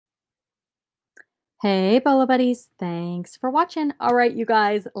Hey, Bolo buddies. Thanks for watching. All right, you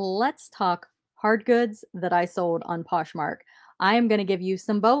guys, let's talk hard goods that I sold on Poshmark. I am going to give you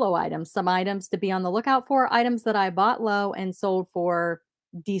some Bolo items, some items to be on the lookout for, items that I bought low and sold for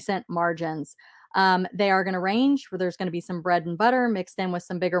decent margins. They are going to range where there's going to be some bread and butter mixed in with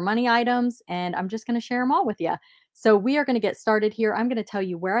some bigger money items, and I'm just going to share them all with you. So we are going to get started here. I'm going to tell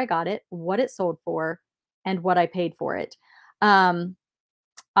you where I got it, what it sold for, and what I paid for it.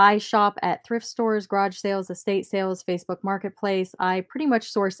 I shop at thrift stores, garage sales, estate sales, Facebook Marketplace. I pretty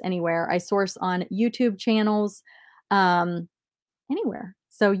much source anywhere. I source on YouTube channels, um, anywhere.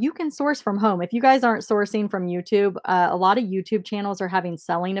 So you can source from home. If you guys aren't sourcing from YouTube, a lot of YouTube channels are having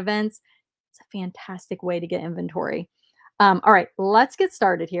selling events. It's a fantastic way to get inventory. All right, let's get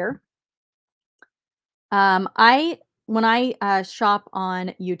started here. I when I shop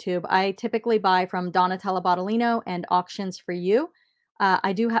on YouTube, I typically buy from Donatella Bottolino and Auctions for You.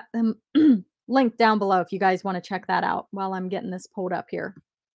 I do have them linked down below if you guys want to check that out while I'm getting this pulled up here.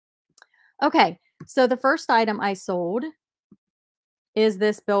 Okay, so the first item I sold is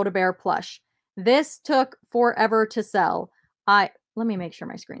this Build-A-Bear plush. This took forever to sell. Let me make sure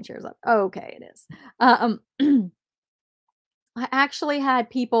my screen shares up. Okay, it is. I actually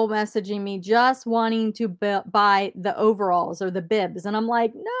had people messaging me just wanting to buy the overalls or the bibs. And I'm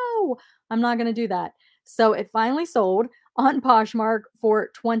like, no, I'm not going to do that. So it finally sold on Poshmark for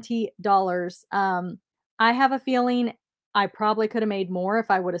 $20. I have a feeling I probably could have made more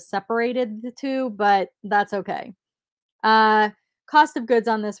if I would have separated the two, but that's okay. Cost of goods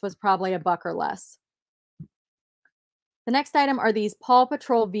on this was probably $1 or less. The next item are these Paw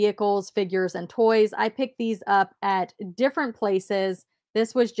Patrol vehicles, figures, and toys. I picked these up at different places.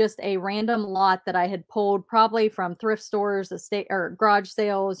 This was just a random lot that I had pulled probably from thrift stores, estate or garage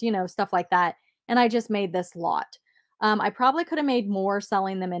sales, stuff like that. And I just made this lot. I probably could have made more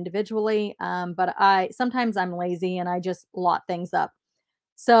selling them individually, but sometimes I'm lazy and I just lot things up.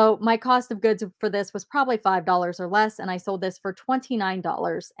 So my cost of goods for this was probably $5 or less, and I sold this for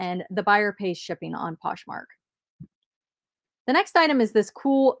 $29, and the buyer pays shipping on Poshmark. The next item is this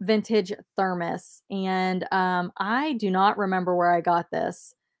cool vintage thermos, and I do not remember where I got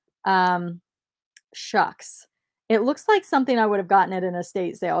this. Um, Shucks. It looks like something I would have gotten at an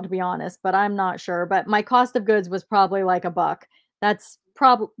estate sale, to be honest, but I'm not sure. But my cost of goods was probably like $1.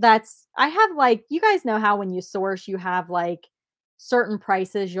 I have like, you guys know how when you source, you have like certain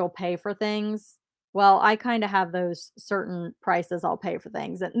prices you'll pay for things. Well, I kind of have those certain prices I'll pay for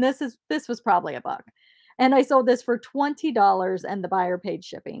things. And this was probably $1. And I sold this for $20 and the buyer paid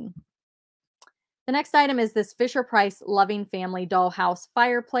shipping. The next item is this Fisher Price Loving Family Dollhouse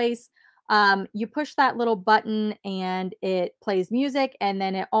fireplace. You push that little button and it plays music, and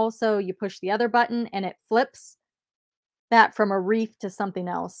then you push the other button and it flips that from a wreath to something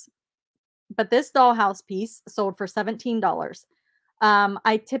else. But this dollhouse piece sold for $17.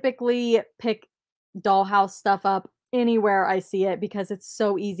 I typically pick dollhouse stuff up anywhere I see it because it's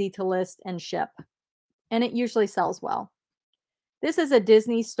so easy to list and ship, and it usually sells well. This is a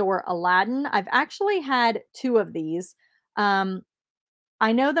Disney Store Aladdin. I've actually had 2 of these.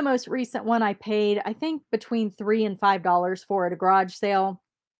 I know the most recent one I paid, I think between $3 and $5 for at a garage sale.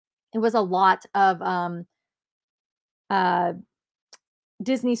 It was a lot of uh,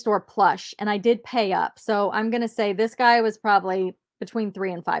 Disney Store plush, and I did pay up. So I'm going to say this guy was probably between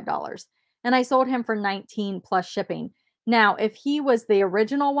 $3 and $5. And I sold him for 19 plus shipping. Now, if he was the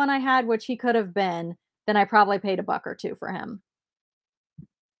original one I had, which he could have been, then I probably paid $1 or 2 for him.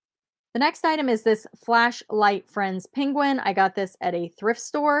 The next item is this Flashlight Friends penguin. I got this at a thrift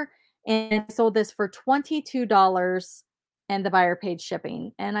store and I sold this for $22 and the buyer paid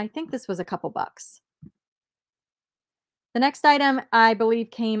shipping. And I think this was a couple bucks. The next item I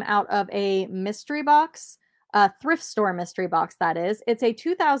believe came out of a mystery box, a thrift store mystery box, that is. It's a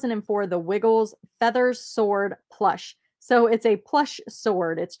 2004 The Wiggles Feathers Sword plush. So it's a plush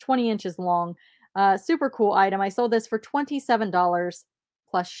sword. It's 20 inches long. Super cool item. I sold this for $27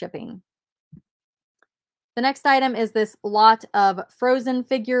 plus shipping. The next item is this lot of Frozen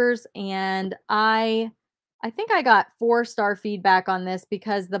figures, and I think I got 4-star feedback on this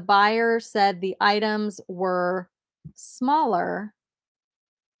because the buyer said the items were smaller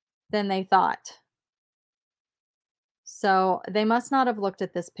than they thought. So they must not have looked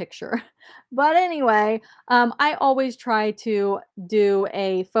at this picture. But anyway, I always try to do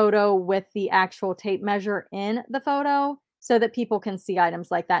a photo with the actual tape measure in the photo so that people can see items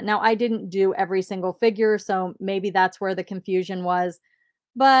like that. Now, I didn't do every single figure, so maybe that's where the confusion was.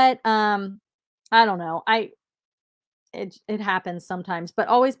 But I don't know. It happens sometimes, but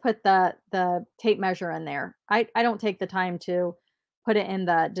always put the tape measure in there. I don't take the time to put it in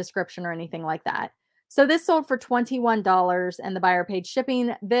the description or anything like that. So this sold for $21 and the buyer paid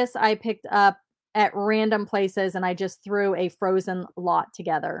shipping. This I picked up at random places and I just threw a frozen lot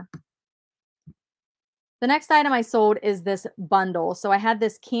together. The next item I sold is this bundle. So I had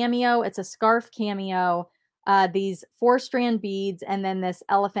this cameo, it's a scarf cameo, these 4-strand beads, and then this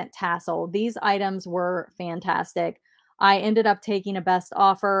elephant tassel. These items were fantastic. I ended up taking a best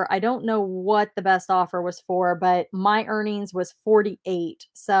offer. I don't know what the best offer was for, but my earnings was 48.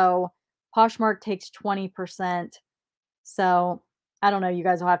 So Poshmark takes 20%. So I don't know, you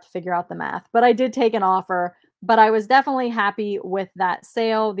guys will have to figure out the math, but I did take an offer, but I was definitely happy with that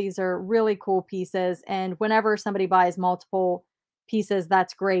sale. These are really cool pieces. And whenever somebody buys multiple pieces,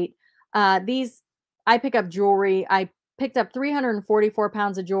 that's great. These, I pick up jewelry. I picked up 344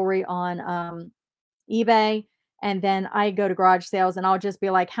 pounds of jewelry on eBay. And then I go to garage sales and I'll just be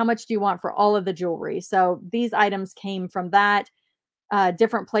like, how much do you want for all of the jewelry? So these items came from that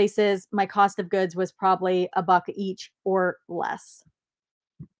different places. My cost of goods was probably a buck each or less.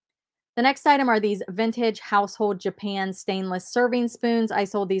 The next item are these vintage household Japan stainless serving spoons. I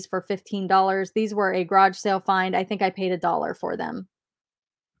sold these for $15. These were a garage sale find. I think I paid $1 for them.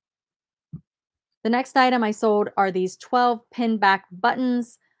 The next item I sold are these 12 pin back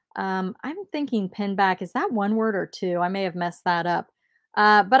buttons. I'm thinking pin back, is that one word or two? I may have messed that up.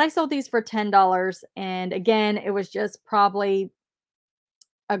 But I sold these for $10. And again, it was just probably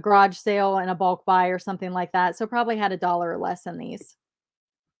a garage sale and a bulk buy or something like that. So probably had $1 or less in these.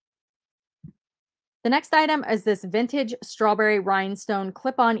 The next item is this vintage strawberry rhinestone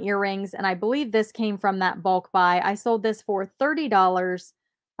clip-on earrings, and I believe this came from that bulk buy. I sold this for $30,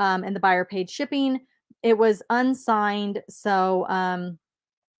 and the buyer paid shipping. It was unsigned, so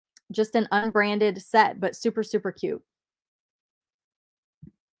just an unbranded set, but super, super cute.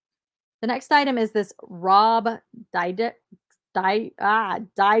 The next item is this Rob Dydrex. I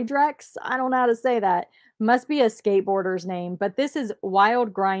don't know how to say that. Must be a skateboarder's name, but this is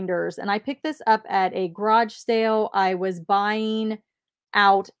Wild Grinders, and I picked this up at a garage sale. I was buying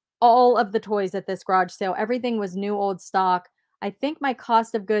out all of the toys at this garage sale. Everything was new old stock. I think my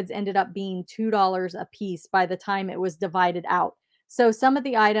cost of goods ended up being $2 a piece by the time it was divided out. So some of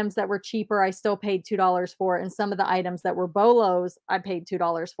the items that were cheaper, I still paid $2 for, and some of the items that were Bolos, I paid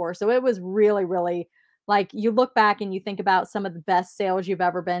 $2 for. So it was really, really like you look back and you think about some of the best sales you've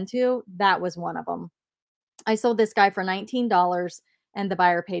ever been to. That was one of them. I sold this guy for $19 and the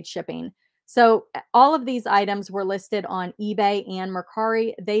buyer paid shipping. So all of these items were listed on eBay and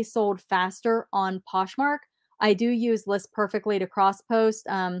Mercari. They sold faster on Poshmark. I do use List Perfectly to cross post.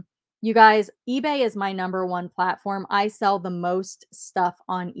 You guys, eBay is my #1 platform. I sell the most stuff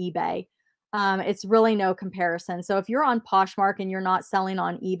on eBay. It's really no comparison. So if you're on Poshmark and you're not selling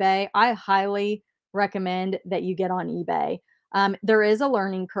on eBay, I highly recommend that you get on eBay. There is a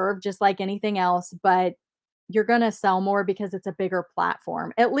learning curve, just like anything else, but you're going to sell more because it's a bigger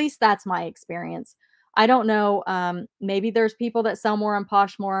platform. At least that's my experience. I don't know. Maybe there's people that sell more on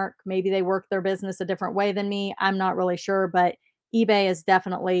Poshmark. Maybe they work their business a different way than me. I'm not really sure, but eBay is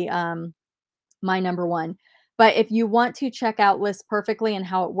definitely my #1. But if you want to check out List Perfectly and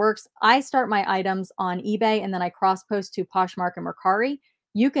how it works, I start my items on eBay and then I cross post to Poshmark and Mercari.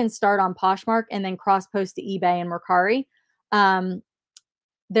 You can start on Poshmark and then cross post to eBay and Mercari.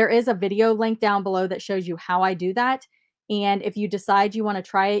 There is a video link down below that shows you how I do that. And if you decide you want to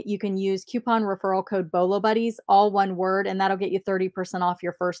try it, you can use coupon referral code bolobuddies, all one word, and that'll get you 30% off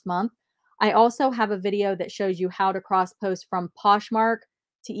your first month. I also have a video that shows you how to cross post from Poshmark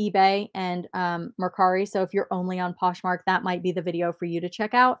to eBay and Mercari. So if you're only on Poshmark, that might be the video for you to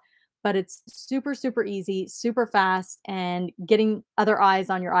check out. But it's super, super easy, super fast, and getting other eyes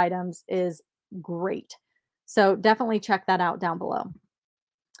on your items is great. So definitely check that out down below.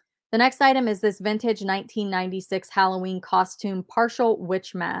 The next item is this vintage 1996 Halloween costume partial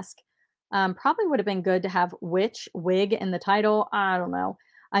witch mask. Probably would have been good to have witch wig in the title. I don't know.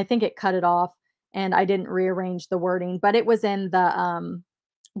 I think it cut it off and I didn't rearrange the wording, but it was in the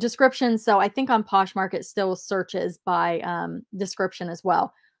description. So I think on Poshmark it still searches by description as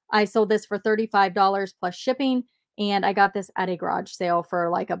well. I sold this for $35 plus shipping, and I got this at a garage sale for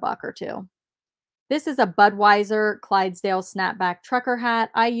like a buck or two. This is a Budweiser Clydesdale snapback trucker hat.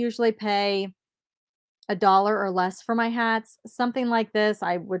 I usually pay $1 or less for my hats. Something like this,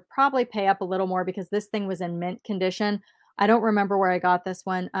 I would probably pay up a little more because this thing was in mint condition. I don't remember where I got this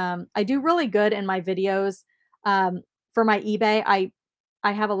one. I do really good in my videos. For my eBay, I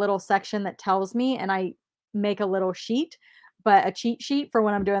have a little section that tells me, and I make a little sheet, but a cheat sheet for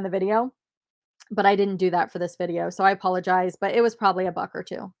when I'm doing the video. But I didn't do that for this video, so I apologize, but it was probably a buck or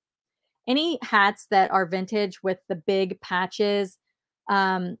two. Any hats that are vintage with the big patches,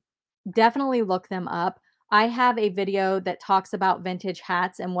 definitely look them up. I have a video that talks about vintage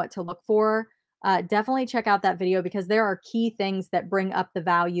hats and what to look for. Definitely check out that video because there are key things that bring up the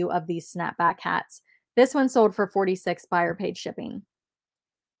value of these snapback hats. This one sold for 46 buyer paid shipping.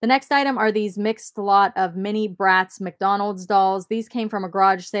 The next item are these mixed lot of mini Bratz McDonald's dolls. These came from a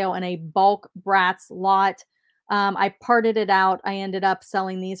garage sale in a bulk Bratz lot. I parted it out. I ended up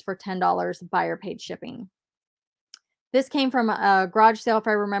selling these for $10 buyer paid shipping. This came from a garage sale, if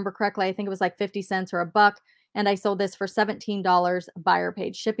I remember correctly. I think it was like 50 cents or a buck. And I sold this for $17 buyer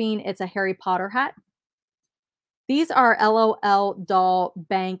paid shipping. It's a Harry Potter hat. These are LOL doll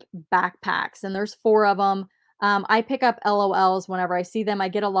bank backpacks, and there's 4 of them. I pick up LOLs whenever I see them. I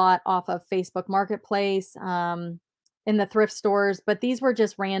get a lot off of Facebook Marketplace, in the thrift stores, but these were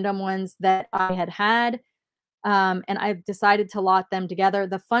just random ones that I had, and I decided to lot them together.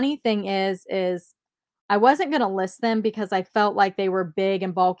 The funny thing is I wasn't gonna list them because I felt like they were big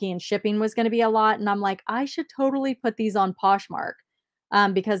and bulky and shipping was gonna be a lot, and I'm like, "I should totally put these on Poshmark,"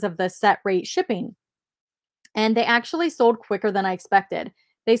 because of the set rate shipping. And they actually sold quicker than I expected.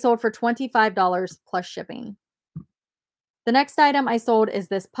 They sold for $25 plus shipping. The next item I sold is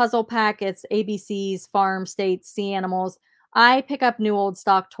this puzzle pack. It's ABCs, farm, states, sea animals. I pick up new old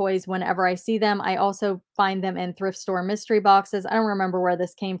stock toys whenever I see them. I also find them in thrift store mystery boxes. I don't remember where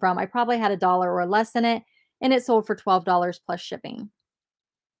this came from. I probably had $1 or less in it, and it sold for $12 plus shipping.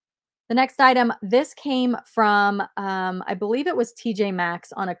 The next item, this came from, I believe it was TJ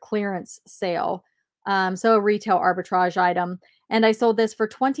Maxx on a clearance sale. So a retail arbitrage item. And I sold this for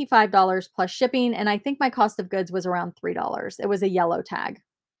 $25 plus shipping. And I think my cost of goods was around $3. It was a yellow tag.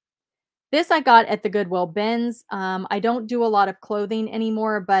 This I got at the Goodwill bins. I don't do a lot of clothing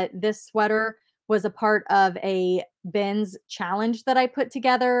anymore, but this sweater was a part of a bins challenge that I put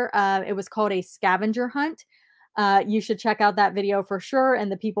together. It was called a scavenger hunt. You should check out that video for sure.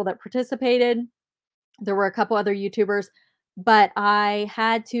 And the people that participated, there were a couple other YouTubers, but I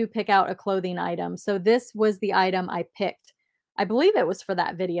had to pick out a clothing item. So this was the item I picked. I believe it was for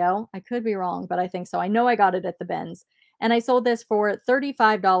that video. I could be wrong, but I think so. I know I got it at the bins. And I sold this for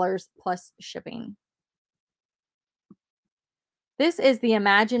 $35 plus shipping. This is the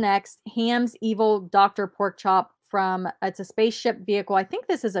Imaginext Ham's Evil Dr. Porkchop from, it's a spaceship vehicle. I think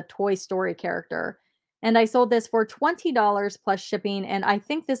this is a Toy Story character. And I sold this for $20 plus shipping. And I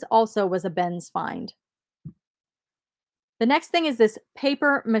think this also was a Ben's find. The next thing is this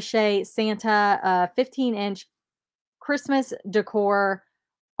paper mache Santa 15-inch Christmas decor.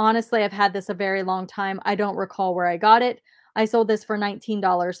 Honestly, I've had this a very long time. I don't recall where I got it. I sold this for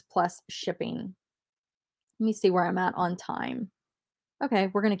 $19 plus shipping. Let me see where I'm at on time. Okay,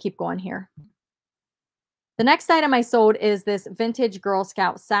 we're going to keep going here. The next item I sold is this vintage Girl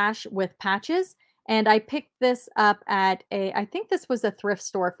Scout sash with patches. And I picked this up at I think this was a thrift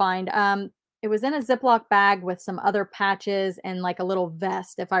store find. It was in a Ziploc bag with some other patches and like a little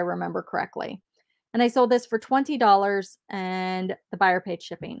vest, if I remember correctly. And I sold this for $20 and the buyer paid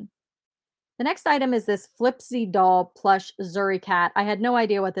shipping. The next item is this Flipsy doll plush Zuri cat. I had no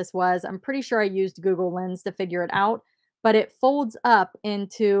idea what this was. I'm pretty sure I used Google Lens to figure it out, but it folds up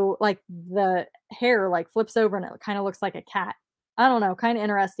into like the hair like flips over and it kind of looks like a cat. I don't know, kind of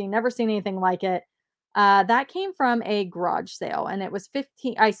interesting. Never seen anything like it. That came from a garage sale and it was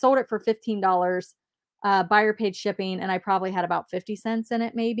 15. I sold it for $15. Buyer paid shipping and I probably had about 50 cents in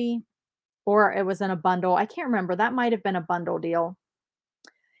it maybe, or it was in a bundle. I can't remember. That might have been a bundle deal.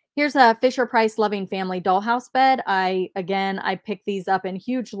 Here's a Fisher Price Loving Family dollhouse bed. I picked these up in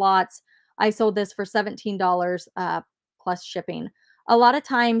huge lots. I sold this for $17 plus shipping. A lot of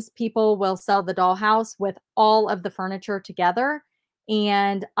times people will sell the dollhouse with all of the furniture together,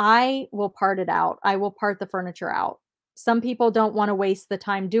 and I will part it out. I will part the furniture out. Some people don't want to waste the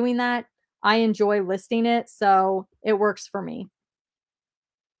time doing that. I enjoy listing it, so it works for me.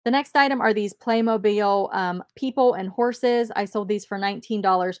 The next item are these Playmobil people and horses. I sold these for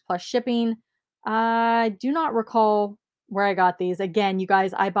 $19 plus shipping. I do not recall where I got these. Again, you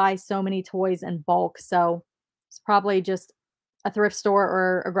guys, I buy so many toys in bulk, so it's probably just a thrift store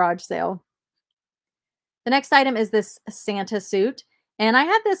or a garage sale. The next item is this Santa suit, and I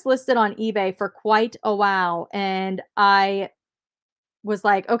had this listed on eBay for quite a while, and I was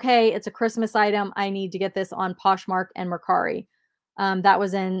like, okay, it's a Christmas item. I need to get this on Poshmark and Mercari. That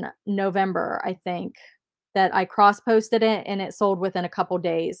was in November, I think, that I cross-posted it, and it sold within a couple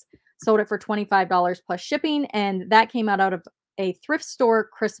days. Sold it for $25 plus shipping, and that came out of a thrift store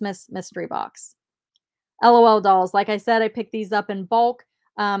Christmas mystery box. LOL dolls. Like I said, I picked these up in bulk.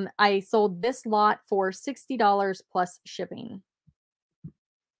 I sold this lot for $60 plus shipping.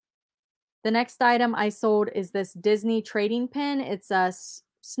 The next item I sold is this Disney trading pin. It's a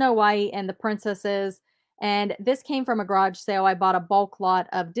Snow White and the princesses. And this came from a garage sale. I bought a bulk lot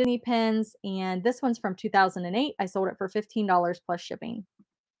of Disney pins, and this one's from 2008. I sold it for $15 plus shipping.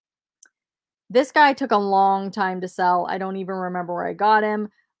 This guy took a long time to sell. I don't even remember where I got him.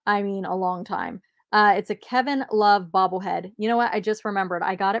 I mean, a long time. It's a Kevin Love bobblehead. You know what? I just remembered.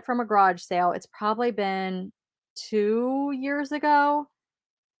 I got it from a garage sale. It's probably been 2 years ago.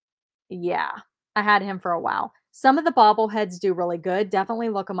 Yeah, I had him for a while. Some of the bobbleheads do really good. Definitely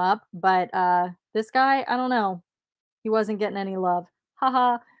look them up. But this guy, I don't know. He wasn't getting any love.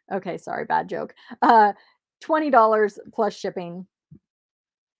 Haha. Okay, sorry, bad joke. Uh, $20 plus shipping.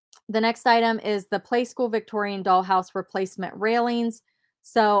 The next item is the Play School Victorian Dollhouse replacement railings.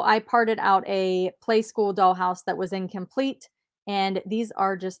 So I parted out a Play School dollhouse that was incomplete, and these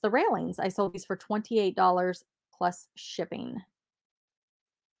are just the railings. I sold these for $28 plus shipping.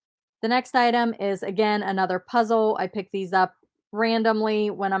 The next item is, again, another puzzle. I pick these up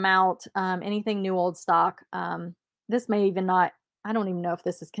randomly when I'm out. Anything new, old stock. This may even not, I don't even know if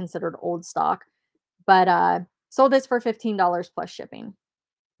this is considered old stock, but sold this for $15 plus shipping.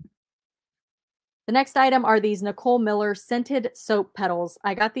 The next item are these Nicole Miller scented soap petals.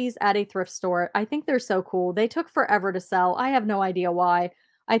 I got these at a thrift store. I think they're so cool. They took forever to sell. I have no idea why.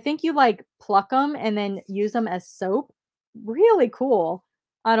 I think you like pluck them and then use them as soap. Really cool.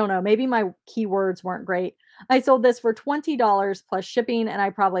 I don't know. Maybe my keywords weren't great. I sold this for $20 plus shipping, and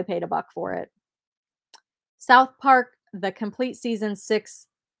I probably paid $1 for it. South Park, the complete season 6th,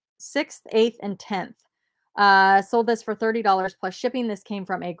 8th, and 10th. Sold this for $30 plus shipping. This came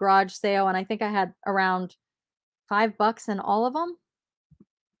from a garage sale, and I think I had around $5 in all of them.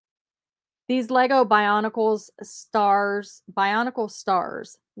 These Lego Bionicle Stars,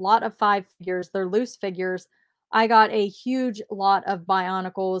 lot of 5 figures. They're loose figures. I got a huge lot of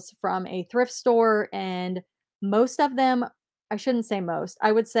Bionicles from a thrift store, and most of them, I shouldn't say most,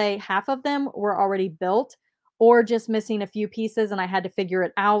 I would say half of them were already built or just missing a few pieces, and I had to figure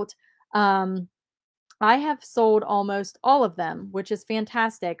it out. I have sold almost all of them, which is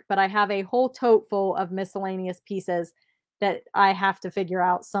fantastic, but I have a whole tote full of miscellaneous pieces that I have to figure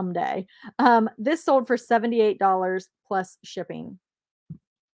out someday. This sold for $78 plus shipping.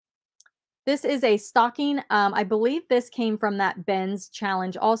 This is a stocking. I believe this came from that Ben's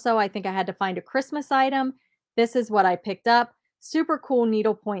challenge. Also, I think I had to find a Christmas item. This is what I picked up. Super cool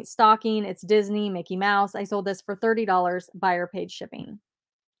needlepoint stocking. It's Disney, Mickey Mouse. I sold this for $30. Buyer paid shipping.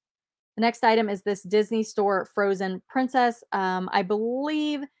 The next item is this Disney Store Frozen Princess. I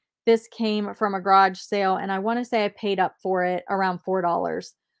believe this came from a garage sale, and I want to say I paid up for it around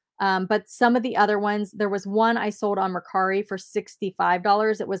 $4. But some of the other ones, there was one I sold on Mercari for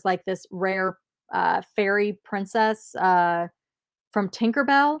 $65. It was like this rare fairy princess from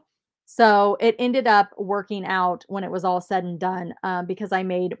Tinkerbell. So it ended up working out when it was all said and done because I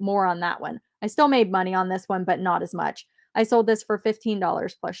made more on that one. I still made money on this one, but not as much. I sold this for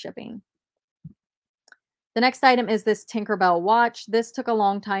 $15 plus shipping. The next item is this Tinkerbell watch. This took a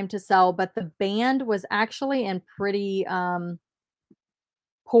long time to sell, but the band was actually in pretty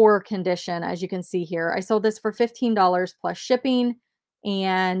poor condition, as you can see here. I sold this for $15 plus shipping,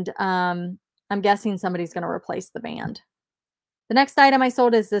 and I'm guessing somebody's going to replace the band. The next item I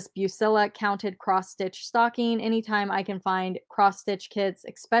sold is this Bucilla counted cross-stitch stocking. Anytime I can find cross-stitch kits,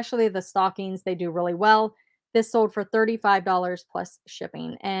 especially the stockings, they do really well. This sold for $35 plus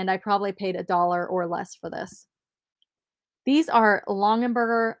shipping, and I probably paid $1 or less for this. These are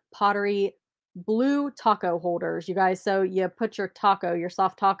Longenberger Pottery blue taco holders, you guys. So you put your taco, your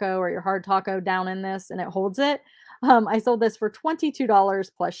soft taco or your hard taco down in this, and it holds it. I sold this for $22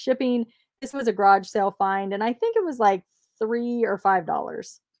 plus shipping. This was a garage sale find, and I think it was like $3 or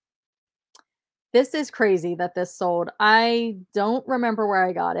 $5. This is crazy that this sold. I don't remember where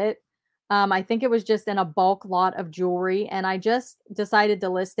I got it. I think it was just in a bulk lot of jewelry, and I just decided to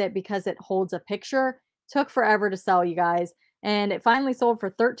list it because it holds a picture. Took forever to sell, you guys, and it finally sold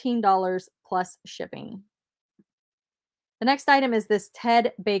for $13 plus shipping. The next item is this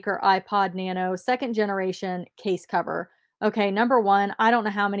Ted Baker iPod Nano 2nd generation case cover. Okay, number one, I don't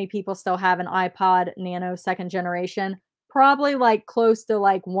know how many people still have an iPod Nano 2nd generation. Probably like close to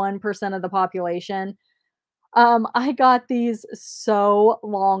like 1% of the population. I got these so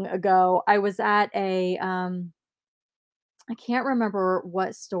long ago. I was at a, I can't remember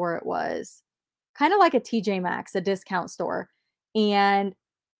what store it was. Kind of like a TJ Maxx, a discount store. And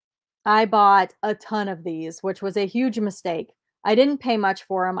I bought a ton of these, which was a huge mistake. I didn't pay much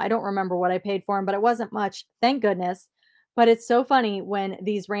for them. I don't remember what I paid for them, but it wasn't much. Thank goodness. But it's so funny when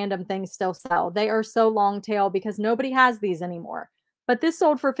these random things still sell. They are so long tail because nobody has these anymore. But this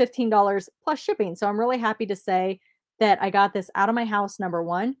sold for $15 plus shipping. So I'm really happy to say that I got this out of my house, number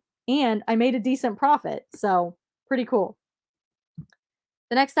 1, and I made a decent profit. So, pretty cool.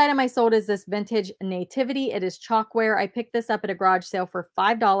 The next item I sold is this vintage nativity. It is chalkware. I picked this up at a garage sale for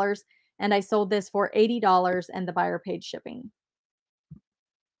 $5 and I sold this for $80 and the buyer paid shipping.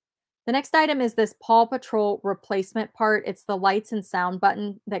 The next item is this Paw Patrol replacement part. It's the lights and sound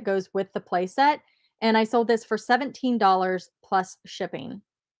button that goes with the playset. And I sold this for $17 plus shipping.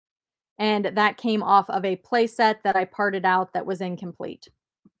 And that came off of a playset that I parted out that was incomplete.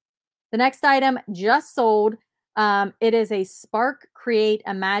 The next item just sold. It is a Spark Create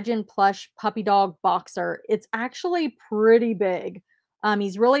Imagine plush puppy dog boxer. It's actually pretty big.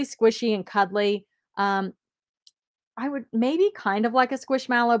 He's really squishy and cuddly. Um, I would maybe kind of like a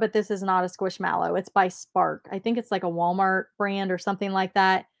Squishmallow, but this is not a Squishmallow. It's by Spark. I think it's like a Walmart brand or something like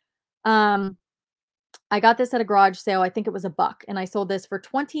that. Um, I got this at a garage sale. I think it was a buck, and I sold this for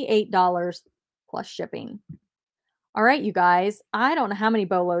 $28 plus shipping. All right, you guys. I don't know how many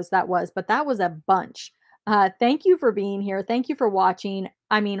bolos that was, but that was a bunch. Thank you for being here. Thank you for watching.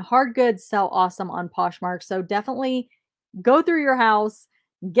 I mean, hard goods sell awesome on Poshmark, so definitely go through your house,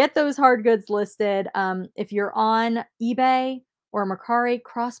 get those hard goods listed. If you're on eBay or Mercari,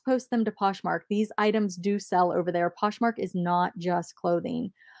 cross post them to Poshmark. These items do sell over there. Poshmark is not just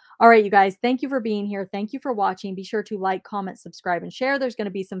clothing. All right, you guys, thank you for being here. Thank you for watching. Be sure to like, comment, subscribe, and share. There's going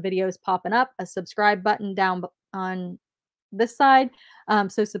to be some videos popping up, a subscribe button down on this side.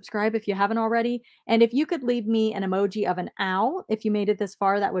 So subscribe if you haven't already. And if you could leave me an emoji of an owl, if you made it this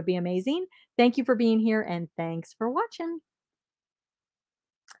far, that would be amazing. Thank you for being here and thanks for watching.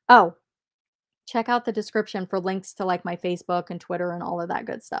 Oh, check out the description for links to like my Facebook and Twitter and all of that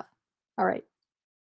good stuff. All right.